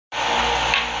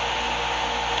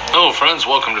Hello friends,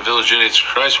 welcome to Village Idiots of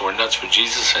Christ. We're nuts for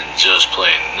Jesus and just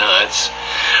plain nuts.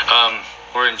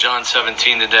 We're in John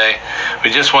 17 today.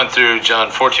 We just went through John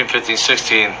 14, 15,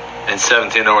 16, and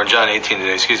 17. No, we're in John 18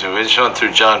 today, excuse me. We just went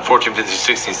through John 14, 15,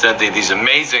 16, 17. These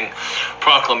amazing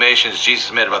proclamations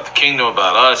Jesus made about the kingdom,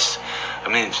 about us. I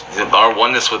mean, our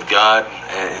oneness with God,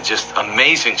 and just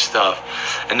amazing stuff.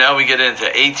 And now we get into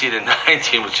 18 and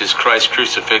 19, which is Christ's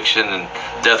crucifixion and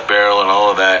death, burial, and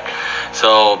all of that.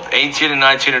 So 18 and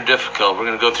 19 are difficult. We're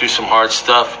going to go through some hard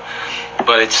stuff,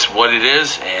 but it's what it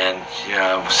is. And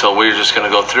so we're just going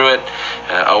to go through it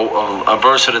a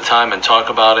verse at a time and talk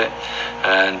about it.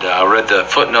 And I read the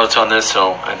footnotes on this,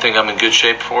 so I think I'm in good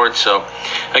shape for it. So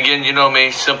again, you know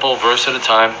me, simple verse at a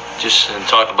time, just and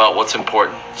talk about what's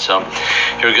important. So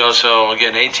here we go. So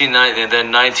again, 18, 19, and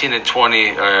then 19 and 20,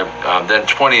 or then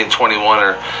 20 and 21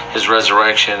 are his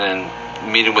resurrection and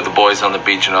meeting with the boys on the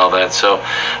beach and all that. So,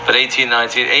 but 18,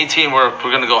 19, we're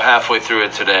going to go halfway through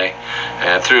it today,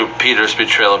 through Peter's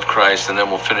betrayal of Christ, and then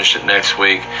we'll finish it next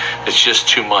week. It's just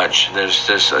too much.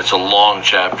 It's a long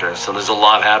chapter, so there's a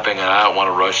lot happening, and I don't want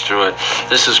to rush through it.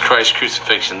 This is Christ's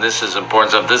crucifixion. This is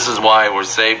important stuff. This is why we're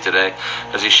saved today,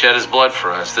 because he shed his blood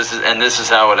for us. This is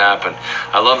how it happened.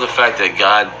 I love the fact that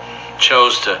God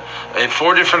chose to, in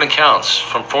 4 different accounts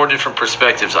from 4 different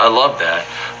perspectives. I love that.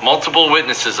 Multiple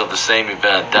witnesses of the same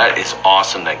event. That is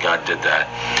awesome that God did that.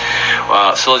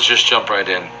 So let's just jump right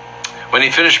in. When he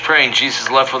finished praying,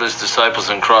 Jesus left with his disciples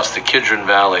and crossed the Kidron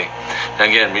Valley. And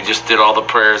again, we just did all the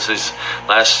prayers. These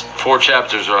last 4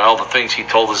 chapters are all the things he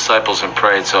told his disciples and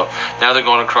prayed. So now they're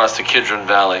going across the Kidron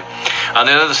Valley. On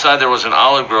the other side, there was an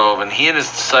olive grove, and he and his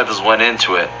disciples went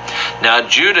into it. Now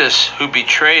Judas, who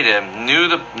betrayed him, knew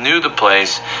the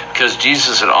place because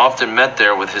Jesus had often met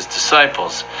there with his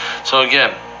disciples. So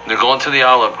again, they're going to the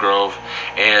olive grove,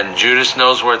 and Judas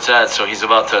knows where it's at, so he's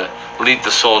about to lead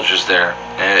the soldiers there.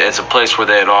 And it's a place where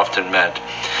they had often met.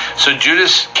 So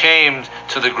Judas came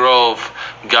to the grove,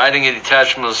 guiding a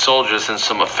detachment of soldiers and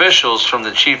some officials from the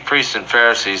chief priests and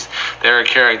Pharisees. They were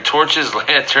carrying torches,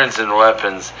 lanterns, and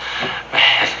weapons.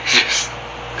 Man, it's just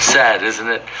sad, isn't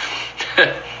it?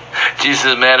 Jesus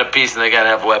is a man of peace, and they got to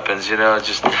have weapons,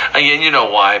 just, again, you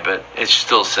know why, but it's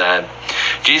still sad.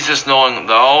 Jesus, knowing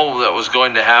all that was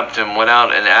going to happen to him, went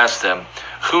out and asked them,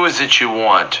 "Who is it you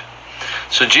want?"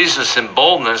 So Jesus, in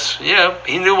boldness,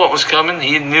 he knew what was coming.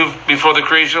 He knew before the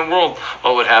creation of the world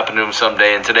what would happen to him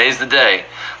someday, and today's the day.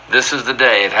 This is the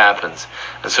day it happens.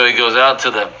 And so he goes out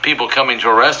to the people coming to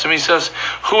arrest him. He says,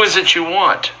 "Who is it you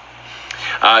want?"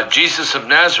 Jesus of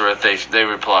Nazareth, they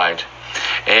replied.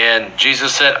 And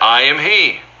Jesus said, "I am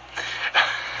he."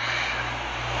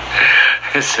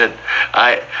 He said,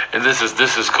 and this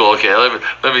is cool. Okay,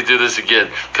 let me do this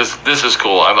again, because this is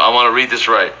cool. I want to read this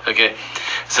right. Okay,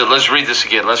 so let's read this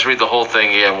again. Let's read the whole thing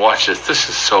again. Watch this. This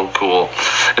is so cool.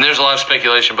 And there's a lot of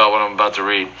speculation about what I'm about to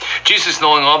read. Jesus,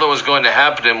 knowing all that was going to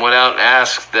happen to him, went out and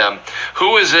asked them,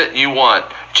 "Who is it you want?"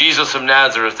 "Jesus of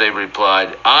Nazareth," they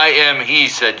replied. "I am he,"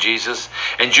 said Jesus.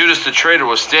 And Judas the traitor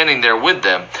was standing there with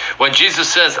them. When Jesus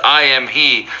says, "I am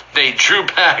he," they drew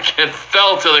back and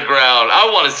fell to the ground. I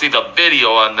want to see the video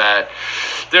on that.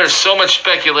 There's so much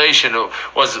speculation.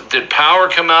 Did power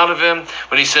come out of him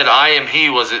when he said, "I am he"?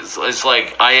 It's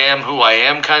like, "I am who I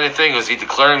am" kind of thing? Was he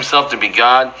declaring himself to be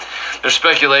God? There's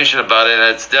speculation about it,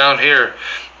 and it's down here.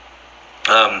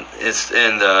 It's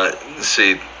in, let's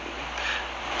see.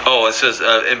 Oh, it says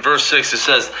in verse 6, it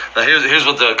says, now here's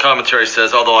what the commentary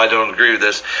says, although I don't agree with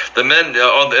this. The men,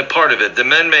 part of it, the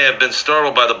men may have been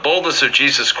startled by the boldness of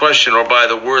Jesus' question or by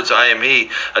the words, "I am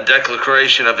he," a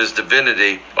declaration of his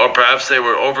divinity, or perhaps they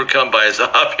were overcome by his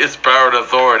obvious power and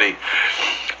authority.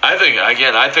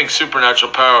 I think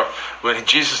supernatural power, when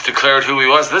Jesus declared who he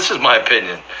was, this is my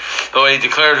opinion, but when he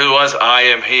declared who he was, "I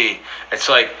am he," it's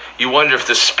like, you wonder if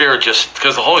the Spirit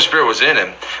because the Holy Spirit was in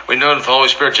him, we know that the Holy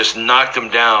Spirit just knocked him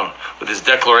down with his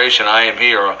declaration, "I am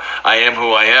he," or "I am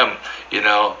who I am,"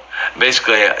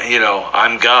 basically,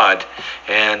 I'm God,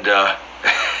 and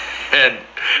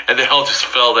they all just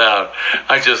fell down.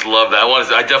 I just love that.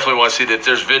 I definitely want to see that. If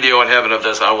there's video in heaven of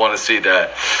this, I want to see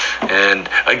that. And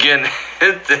again,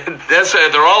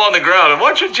 they're all on the ground. And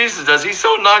watch what Jesus does. He's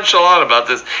so nonchalant about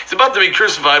this. He's about to be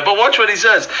crucified, but watch what he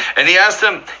says. And he asked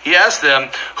them,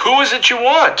 "Who is it you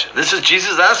want?" This is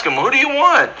Jesus asking them, "Who do you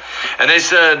want?" And they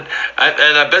said,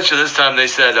 and I bet you this time they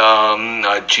said,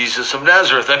 "Jesus of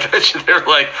Nazareth." I bet you they're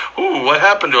like, "Ooh, what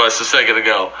happened to us a second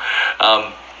ago?"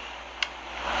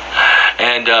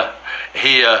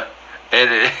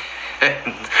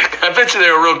 I bet you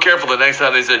they were real careful the next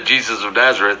time they said Jesus of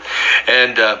Nazareth.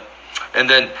 And And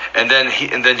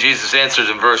then Jesus answers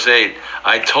in verse 8,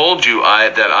 I told you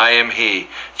that I am he.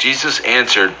 Jesus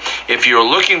answered, if you are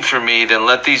looking for me, then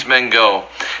let these men go.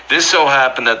 This so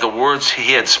happened that the words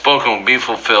he had spoken would be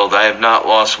fulfilled. I have not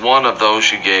lost one of those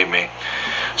you gave me.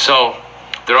 So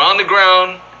they're on the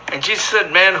ground, and Jesus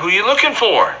said, man, who are you looking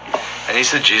for? And he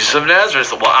said, Jesus of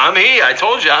Nazareth. Well, I'm he. I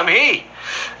told you I'm he.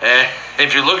 And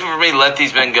if you're looking for me, let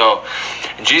these men go.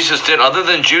 And Jesus did. Other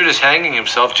than Judas hanging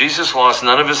himself, Jesus lost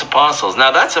none of his apostles.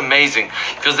 Now that's amazing,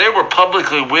 because they were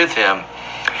publicly with him.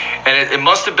 And it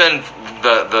must have been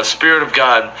the Spirit of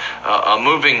God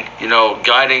moving,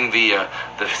 guiding the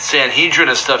Sanhedrin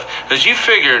and stuff. Because you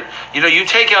figured, you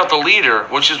take out the leader,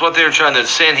 which is what they were trying to, the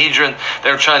Sanhedrin,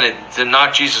 they were trying to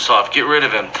knock Jesus off, get rid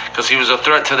of him, because he was a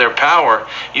threat to their power.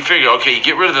 You figure, okay, you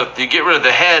get rid of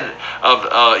the head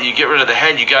of, you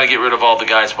got to get rid of all the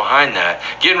guys behind that.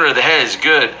 Getting rid of the head is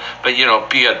good, but you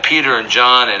got Peter and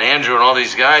John and Andrew and all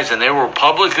these guys, and they were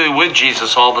publicly with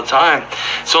Jesus all the time.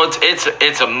 So it's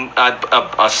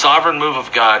a sovereign move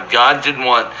of God. God didn't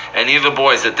want any of the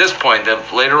boys at this point.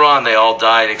 That later on they all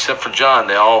died except for John.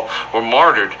 They all were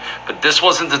martyred. But this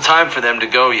wasn't the time for them to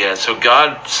go yet. So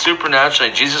God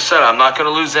supernaturally, Jesus said, I'm not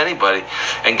going to lose anybody.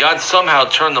 And God somehow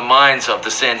turned the minds of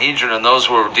the Sanhedrin and those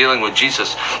who were dealing with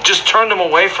Jesus, just turned them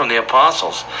away from the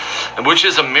apostles, which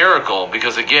is a miracle,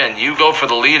 because again, you go for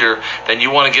the leader, then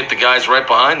you want to get the guys right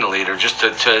behind the leader, just to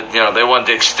they wanted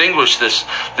to extinguish this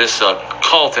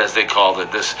cult, as they called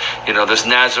it, this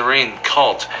Nazarene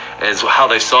cult is how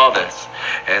they saw this.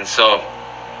 And so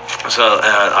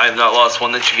I have not lost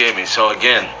one that you gave me. So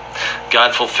again,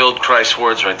 God fulfilled Christ's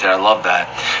words right there. I love that.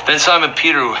 Then Simon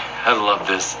Peter, I love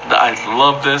this.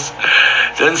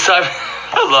 Then Simon,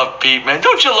 I love Pete, man.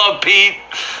 Don't you love Pete?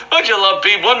 Don't you love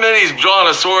Pete? 1 minute he's drawing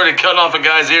a sword and cutting off a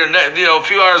guy's ear. A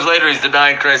few hours later he's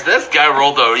denying Christ. This guy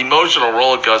rolled an emotional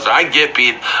roller coaster. I get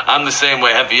Pete. I'm the same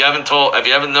way. If you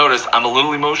haven't noticed, I'm a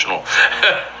little emotional.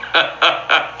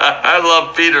 I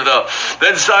love Peter though.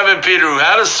 Then Simon Peter, who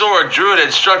had a sword, drew it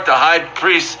and struck the high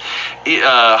priest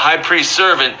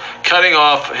servant, cutting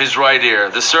off his right ear.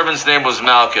 The servant's name was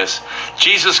Malchus.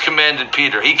 Jesus commanded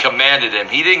Peter. He commanded him.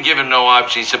 He didn't give him no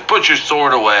option. He said, put your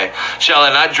sword away. Shall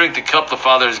I not drink the cup the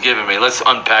Father has given me? Let's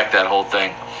unpack that whole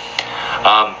thing.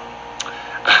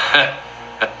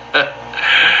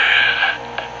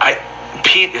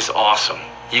 Pete is awesome.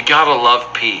 You gotta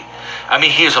love Pete. I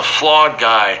mean, he's a flawed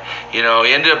guy. He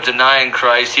ended up denying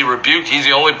Christ. He's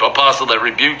the only apostle that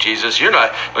rebuked Jesus.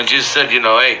 When Jesus said,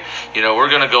 hey, we're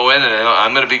going to go in and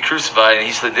I'm going to be crucified. And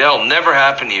he said, that'll never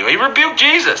happen to you. He rebuked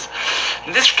Jesus.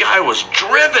 And this guy was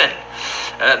driven.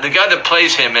 The guy that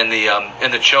plays him in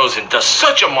the Chosen does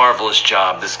such a marvelous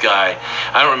job. This guy,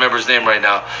 I don't remember his name right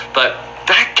now, but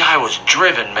that guy was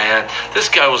driven, man. This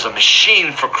guy was a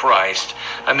machine for Christ.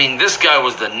 I mean, this guy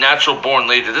was the natural-born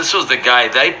leader. This was the guy,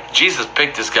 Jesus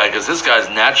picked this guy because this guy's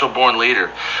natural-born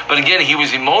leader. But again, he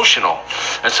was emotional.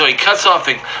 And so he cuts off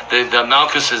the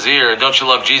Malchus's ear. And don't you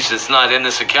love Jesus? It's not in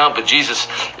this account, but Jesus,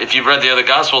 if you've read the other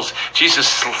Gospels, Jesus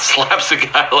slaps the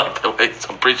guy like the way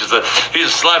some preachers said. He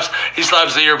slaps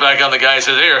the ear back on the guy and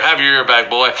says, here, have your ear back,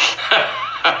 boy.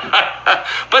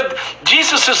 But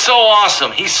Jesus is so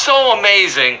awesome. He's so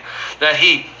amazing that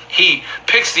he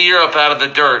picks the ear up out of the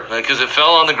dirt because it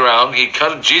fell on the ground.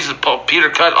 Peter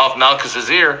cut off Malchus's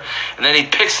ear, and then he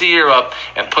picks the ear up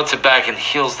and puts it back and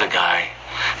heals the guy.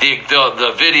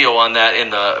 The video on that in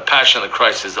the Passion of the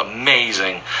Christ is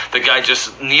amazing. The guy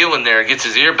just kneeling there gets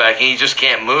his ear back and he just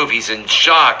can't move. He's in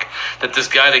shock that this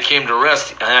guy that came to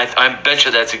rest, and I bet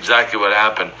you that's exactly what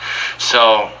happened.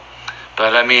 So,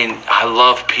 but I mean, I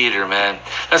love Peter, man.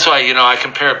 That's why, I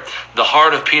compare the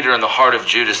heart of Peter and the heart of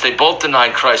Judas. They both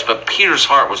denied Christ, but Peter's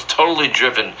heart was totally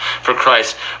driven for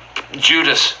Christ.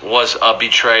 Judas was a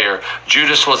betrayer.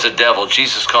 Judas was a devil.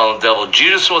 Jesus called him devil.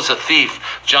 Judas was a thief.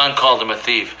 John called him a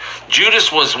thief.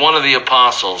 Judas was one of the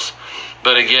apostles,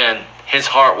 but again, his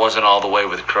heart wasn't all the way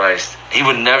with Christ. He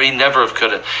never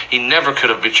could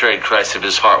have betrayed Christ if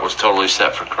his heart was totally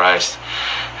set for Christ.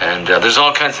 And there's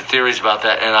all kinds of theories about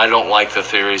that, and I don't like the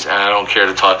theories, and I don't care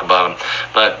to talk about them.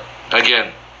 But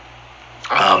again,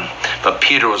 but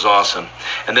Peter was awesome.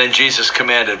 And then Jesus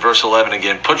commanded, verse 11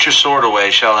 again, put your sword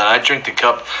away. Shall I not drink the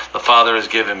cup the Father has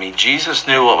given me? Jesus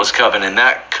knew what was coming, and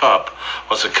that cup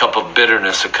was a cup of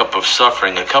bitterness, a cup of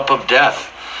suffering, a cup of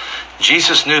death.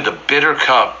 Jesus knew the bitter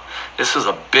cup. This is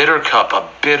a bitter cup,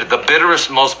 the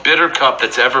bitterest, most bitter cup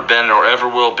that's ever been or ever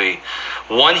will be.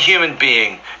 One human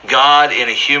being, God in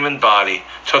a human body,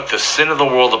 took the sin of the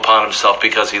world upon himself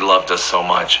because he loved us so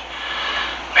much.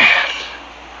 Man,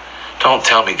 don't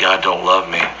tell me God don't love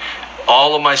me.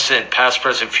 All of my sin, past,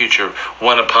 present, future,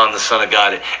 went upon the Son of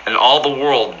God. And all the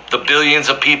world, the billions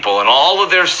of people, and all of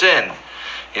their sin,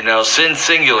 sin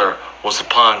singular, was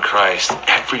upon Christ.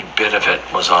 Every bit of it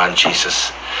was on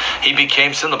Jesus. He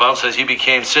became sin. The Bible says he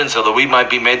became sin so that we might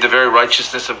be made the very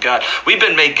righteousness of God. We've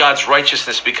been made God's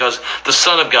righteousness because the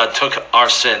Son of God took our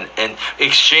sin and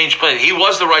exchanged place. He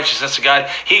was the righteousness of God.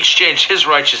 He exchanged his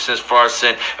righteousness for our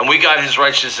sin, and we got his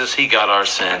righteousness. He got our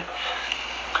sin.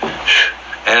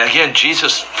 And again,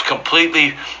 Jesus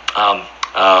completely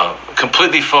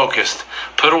focused.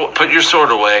 Put your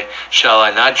sword away. Shall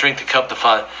I not drink the cup the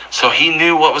Father? So he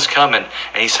knew what was coming.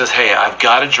 And he says, hey, I've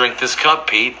got to drink this cup,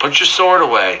 Pete. Put your sword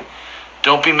away.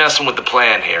 Don't be messing with the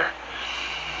plan here.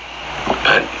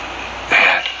 But,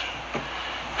 man,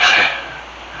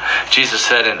 Jesus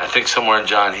said, and I think somewhere in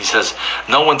John, he says,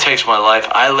 no one takes my life.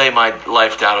 I lay my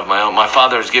life down of my own. My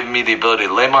Father has given me the ability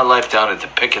to lay my life down and to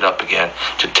pick it up again,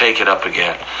 to take it up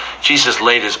again. Jesus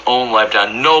laid his own life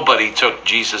down. Nobody took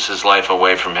Jesus' life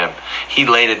away from him. He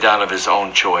laid it down of his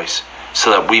own choice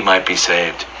so that we might be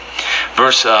saved.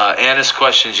 Verse Annas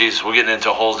questions Jesus. We're getting into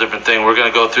a whole different thing. We're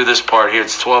going to go through this part here.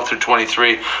 It's 12 through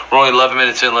 23. We're only 11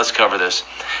 minutes in. Let's cover this.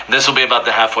 And this will be about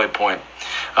the halfway point.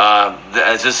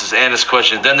 As this is Annas'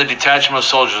 question. Then the detachment of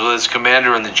soldiers with its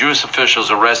commander and the Jewish officials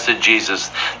arrested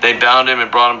Jesus. They bound him and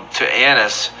brought him to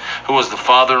Annas, who was the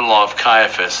father-in-law of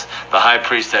Caiaphas, the high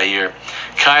priest that year.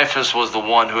 Caiaphas was the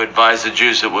one who advised the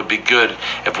Jews it would be good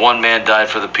if one man died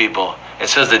for the people. It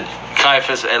says that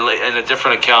Caiaphas, in a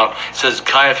different account, says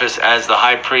Caiaphas, as the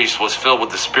high priest, was filled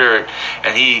with the Spirit,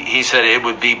 and he said it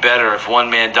would be better if one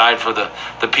man died for the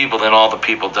people than all the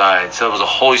people died. So it was the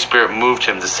Holy Spirit moved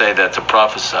him to say that, to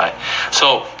prophesy.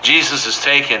 So Jesus is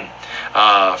taken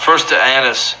first to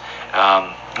Annas,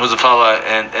 was the father,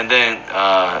 and then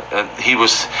he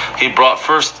brought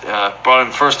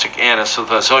him first to Annas.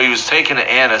 So he was taken to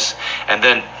Annas, and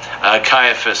then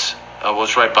Caiaphas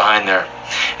was right behind there.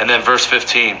 And then verse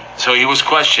 15. So he was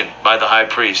questioned by the high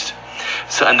priest.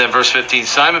 So, and then verse 15.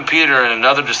 Simon Peter and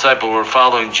another disciple were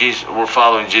following Jesus.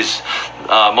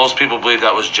 Most people believe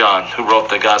that was John, who wrote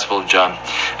the Gospel of John,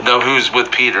 who was with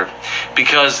Peter.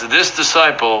 Because this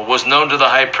disciple was known to the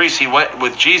high priest, he went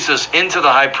with Jesus into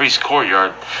the high priest's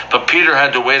courtyard. But Peter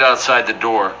had to wait outside the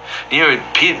door.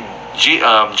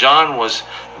 John was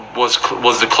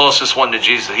the closest one to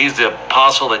Jesus. He's the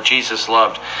apostle that Jesus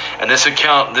loved. And this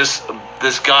account, this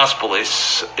gospel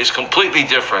is completely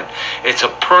different. It's a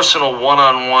personal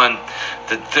one-on-one.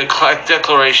 The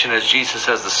declaration as Jesus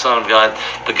as the Son of God.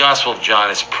 The Gospel of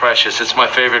John is precious. It's my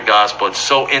favorite gospel. It's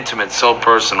so intimate, so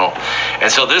personal.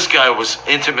 And so this guy was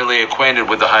intimately acquainted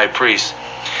with the high priest.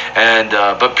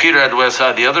 But Peter had to wait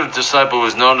outside. The other disciple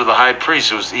was known to the high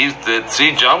priest.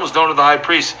 John was known to the high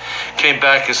priest. Came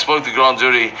back and spoke the grand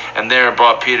duty, and there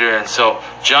brought Peter. And so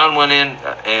John went in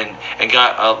and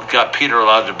got Peter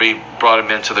allowed to be brought him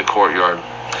into the courtyard.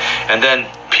 And then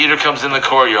Peter comes in the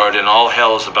courtyard, and all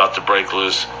hell is about to break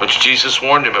loose, which Jesus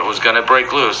warned him it was going to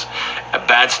break loose.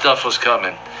 Bad stuff was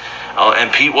coming,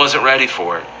 and Pete wasn't ready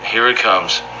for it. Here it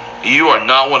comes. You are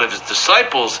not one of his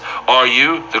disciples, are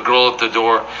you? The girl at the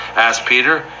door asked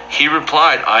Peter. He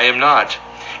replied, I am not.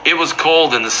 It was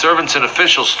cold, and the servants and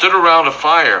officials stood around a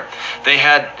fire they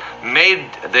had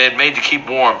made to keep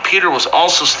warm. Peter was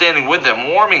also standing with them,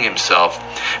 warming himself.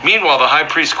 Meanwhile, the high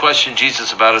priest questioned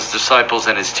Jesus about his disciples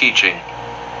and his teaching.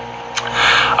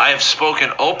 I have spoken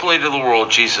openly to the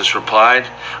world, Jesus replied.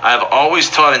 I have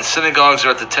always taught in synagogues or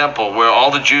at the temple where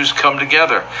all the Jews come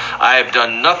together. I have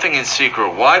done nothing in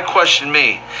secret. Why question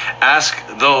me? Ask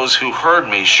those who heard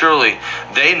me. Surely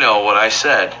they know what I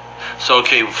said. So,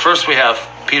 first we have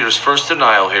Peter's first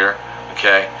denial here.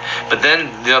 But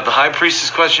then the high priest is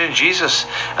questioning Jesus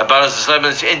about his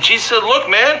disciples. And Jesus said, look,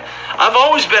 man, I've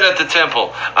always been at the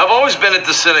temple. I've always been at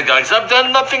the synagogues. I've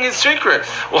done nothing in secret.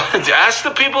 Well, ask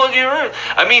the people that you heard.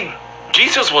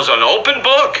 Jesus was an open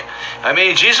book.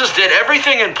 Jesus did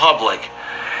everything in public.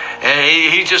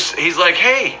 And he's like,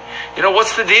 hey,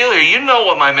 what's the deal here? You know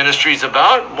what my ministry is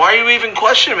about. Why are you even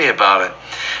questioning me about it?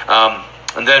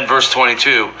 And then verse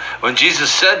 22, when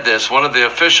Jesus said this, one of the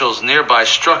officials nearby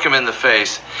struck him in the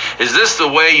face. Is this the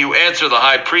way you answer the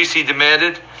high priest, he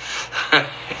demanded.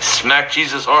 He smacked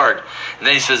Jesus hard. And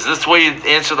then he says, this the way you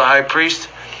answer the high priest?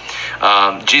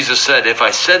 Jesus said, if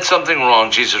I said something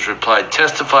wrong, Jesus replied,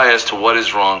 testify as to what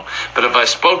is wrong. But if I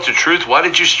spoke the truth, why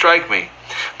did you strike me?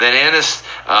 Then Annas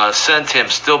sent him,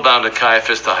 still bound to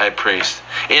Caiaphas, the high priest.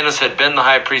 Annas had been the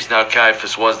high priest, now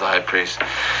Caiaphas was the high priest.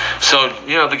 So,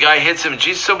 the guy hits him.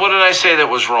 Jesus said, what did I say that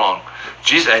was wrong?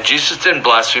 Jesus didn't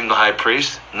blaspheme the high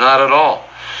priest. Not at all.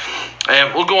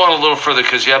 And we'll go on a little further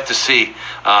because you have to see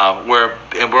where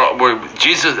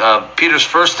Jesus, Peter's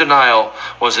first denial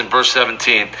was in verse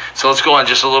 17. So let's go on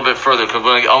just a little bit further because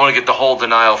I want to get the whole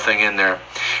denial thing in there.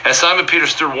 As Simon Peter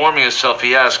stood warming himself,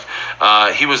 he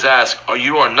was asked,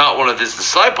 you are not one of his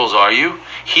disciples, are you?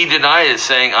 He denied it,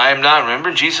 saying, I am not.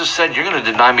 Remember, Jesus said, you're going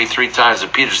to deny me 3 times.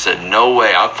 And Peter said, no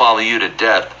way, I'll follow you to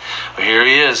death. Well, here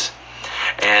he is,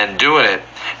 and doing it.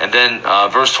 And then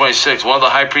verse 26, one of the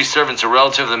high priest's servants, a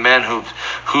relative of the man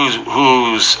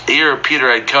whose ear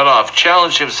Peter had cut off,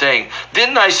 challenged him, saying,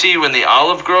 didn't I see you in the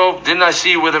olive grove? Didn't I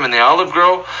see you with him in the olive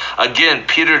grove? Again,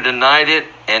 Peter denied it,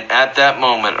 and at that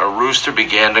moment, a rooster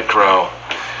began to crow.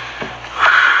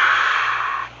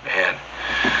 Man,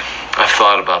 I've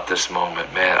thought about this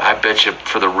moment, man. I bet you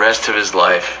for the rest of his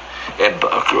life, and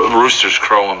roosters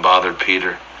crowing bothered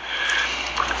Peter.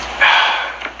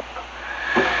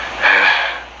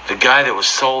 The guy that was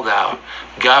sold out,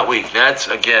 got weak. That's,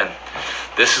 again,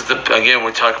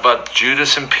 we talk about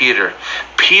Judas and Peter.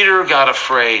 Peter got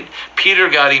afraid. Peter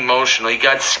got emotional. He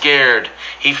got scared.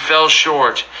 He fell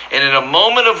short. And in a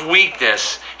moment of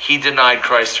weakness, he denied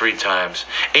Christ 3 times.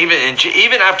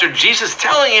 Even after Jesus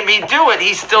telling him he'd do it,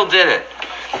 he still did it.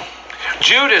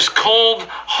 Judas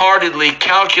cold-heartedly,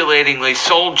 calculatingly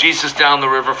sold Jesus down the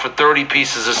river for 30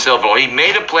 pieces of silver. He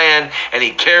made a plan, and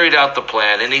he carried out the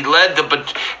plan. And he led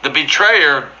the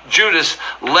betrayer, Judas,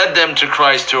 led them to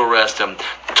Christ to arrest him.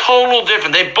 Total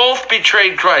different. They both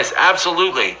betrayed Christ,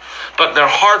 absolutely. But their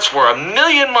hearts were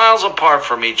 1,000,000 miles apart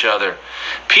from each other.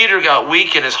 Peter got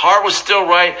weak, and his heart was still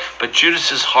right, but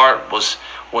Judas's heart was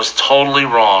totally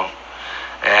wrong.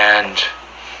 And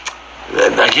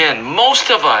again,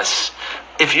 most of us,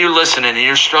 if you're listening and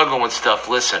you're struggling with stuff,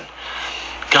 listen.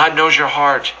 God knows your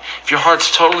heart. If your heart's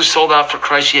totally sold out for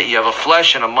Christ, yet you have a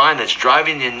flesh and a mind that's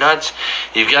driving you nuts,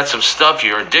 you've got some stuff,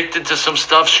 you're addicted to some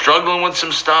stuff, struggling with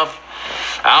some stuff,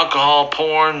 alcohol,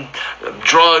 porn,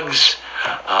 drugs,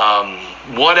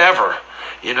 whatever.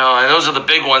 And those are the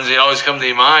big ones that always come to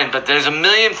your mind, but there's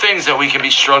 1,000,000 things that we can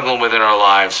be struggling with in our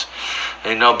lives.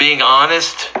 Being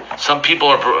honest. Some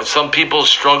people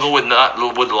struggle with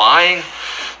lying.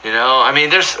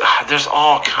 There's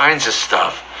all kinds of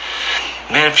stuff.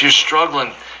 Man, if you're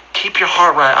struggling, keep your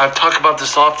heart right. I've talked about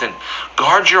this often.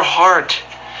 Guard your heart.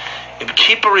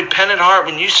 Keep a repentant heart.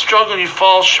 When you struggle and you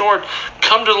fall short,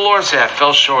 come to the Lord and say, I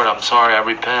fell short. I'm sorry. I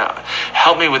repent.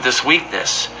 Help me with this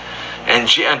weakness. And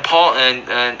Paul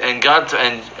and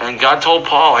God told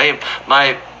Paul, hey,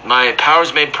 my power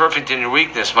is made perfect in your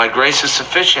weakness. My grace is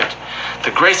sufficient.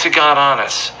 The grace of God on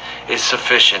us is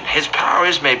sufficient. His power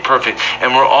is made perfect.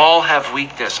 And we all have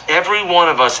weakness. Every one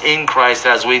of us in Christ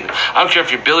has weakness. I don't care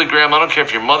if you're Billy Graham. I don't care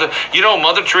if you're Mother.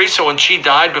 Mother Teresa, when she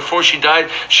died, before she died,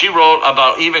 she wrote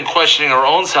about even questioning her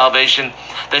own salvation,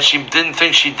 that she didn't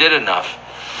think she did enough.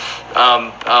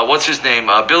 What's his name?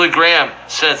 Billy Graham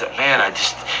says, man,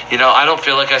 I don't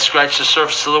feel like I scratched the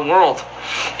surface of the world.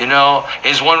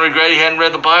 His one regret, he hadn't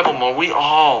read the Bible more.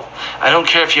 I don't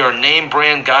care if you're a name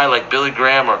brand guy like Billy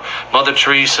Graham or Mother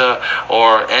Teresa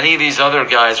or any of these other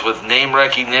guys with name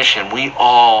recognition, we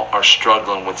all are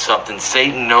struggling with something.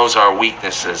 Satan knows our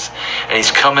weaknesses, and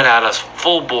he's coming at us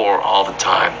full bore all the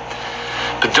time.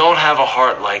 But don't have a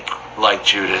heart like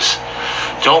Judas.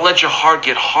 Don't let your heart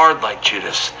get hard like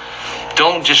Judas.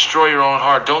 Don't destroy your own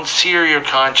heart. Don't sear your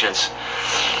conscience.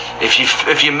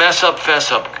 If you mess up,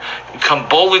 fess up. Come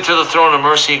boldly to the throne of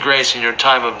mercy and grace in your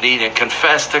time of need and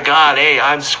confess to God, hey,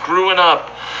 I'm screwing up.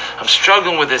 I'm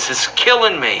struggling with this. It's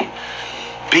killing me.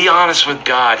 Be honest with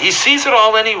God. He sees it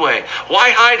all anyway.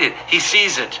 Why hide it? He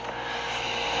sees it.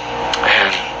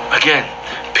 And again,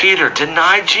 Peter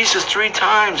denied Jesus 3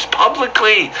 times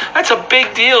publicly. That's a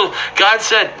big deal.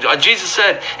 Jesus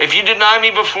said, if you deny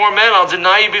me before men, I'll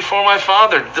deny you before my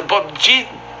Father. But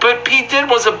Pete did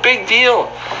was a big deal.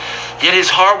 Yet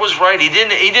his heart was right. He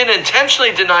didn't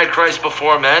intentionally deny Christ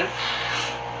before men,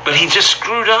 but he just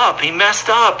screwed up. He messed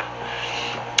up.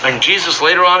 And Jesus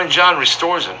later on in John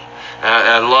restores him.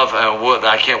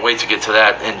 I can't wait to get to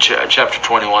that in chapter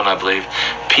 21, I believe.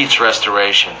 Pete's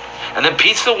restoration. And then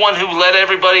Pete's the one who led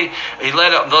everybody. He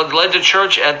led the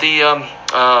church at the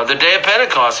day of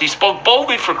Pentecost. He spoke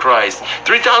boldly for Christ.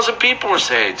 3,000 people were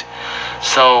saved.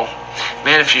 So,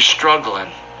 man, if you're struggling,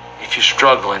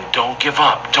 don't give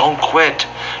up. Don't quit.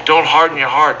 Don't harden your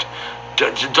heart.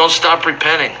 Don't stop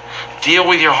repenting. Deal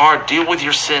with your heart. Deal with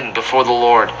your sin before the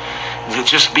Lord.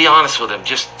 Just be honest with him.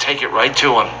 Just take it right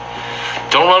to him.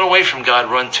 Don't run away from God.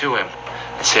 Run to him.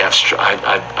 And say,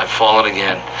 I've fallen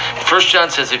again. 1 John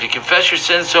says, if you confess your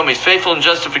sins to him, he's faithful and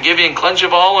just to forgive you and cleanse you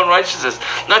of all unrighteousness.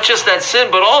 Not just that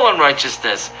sin, but all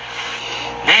unrighteousness.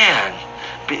 Man,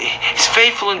 He's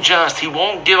faithful and just. He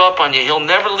won't give up on you. He'll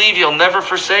never leave you. He'll never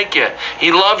forsake you.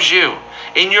 He loves you.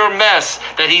 In your mess,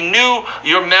 that he knew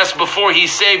your mess before he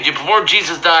saved you. Before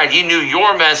Jesus died, he knew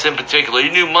your mess in particular. He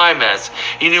knew my mess.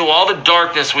 He knew all the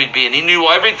darkness we'd be in. He knew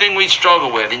everything we'd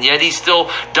struggle with. And yet he still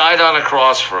died on a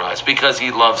cross for us because he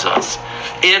loves us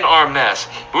in our mess.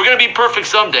 We're going to be perfect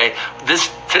someday.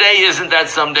 Today isn't that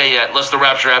someday yet, unless the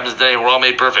rapture happens today and we're all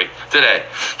made perfect today.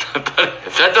 But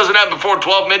if that doesn't happen before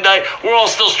 12 midnight, we're all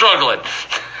still struggling.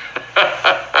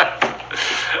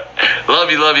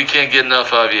 Love you. Can't get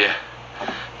enough of you.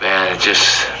 Man, it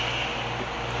just,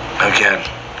 again,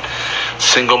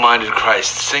 single-minded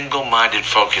Christ, single-minded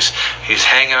focus. He's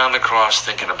hanging on the cross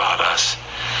thinking about us.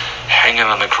 Hanging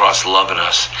on the cross loving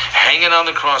us. Hanging on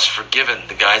the cross forgiving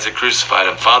the guys that crucified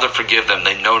him. Father, forgive them.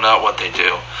 They know not what they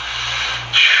do.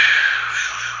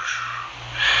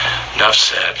 Enough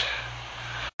said.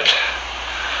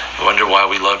 You wonder why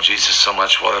we love Jesus so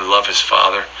much, why we love his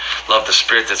Father, love the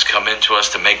Spirit that's come into us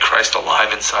to make Christ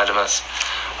alive inside of us.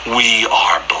 We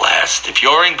are blessed. If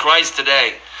you're in Christ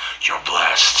today, you're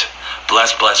blessed.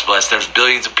 Blessed. There's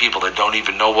billions of people that don't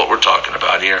even know what we're talking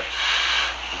about here.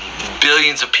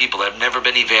 Billions of people that have never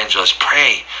been evangelists.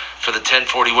 Pray for the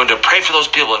 1040 window. Pray for those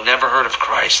people who have never heard of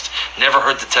Christ, never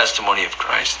heard the testimony of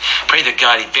Christ. Pray that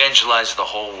God evangelizes the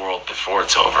whole world before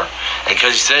it's over. And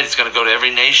because he said it's going to go to every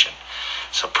nation.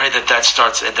 So pray that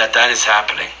starts, and that is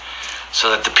happening, so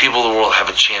that the people of the world have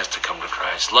a chance to come to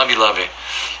Christ. Love you.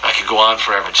 I could go on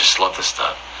forever. Just love this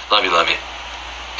stuff. Love you.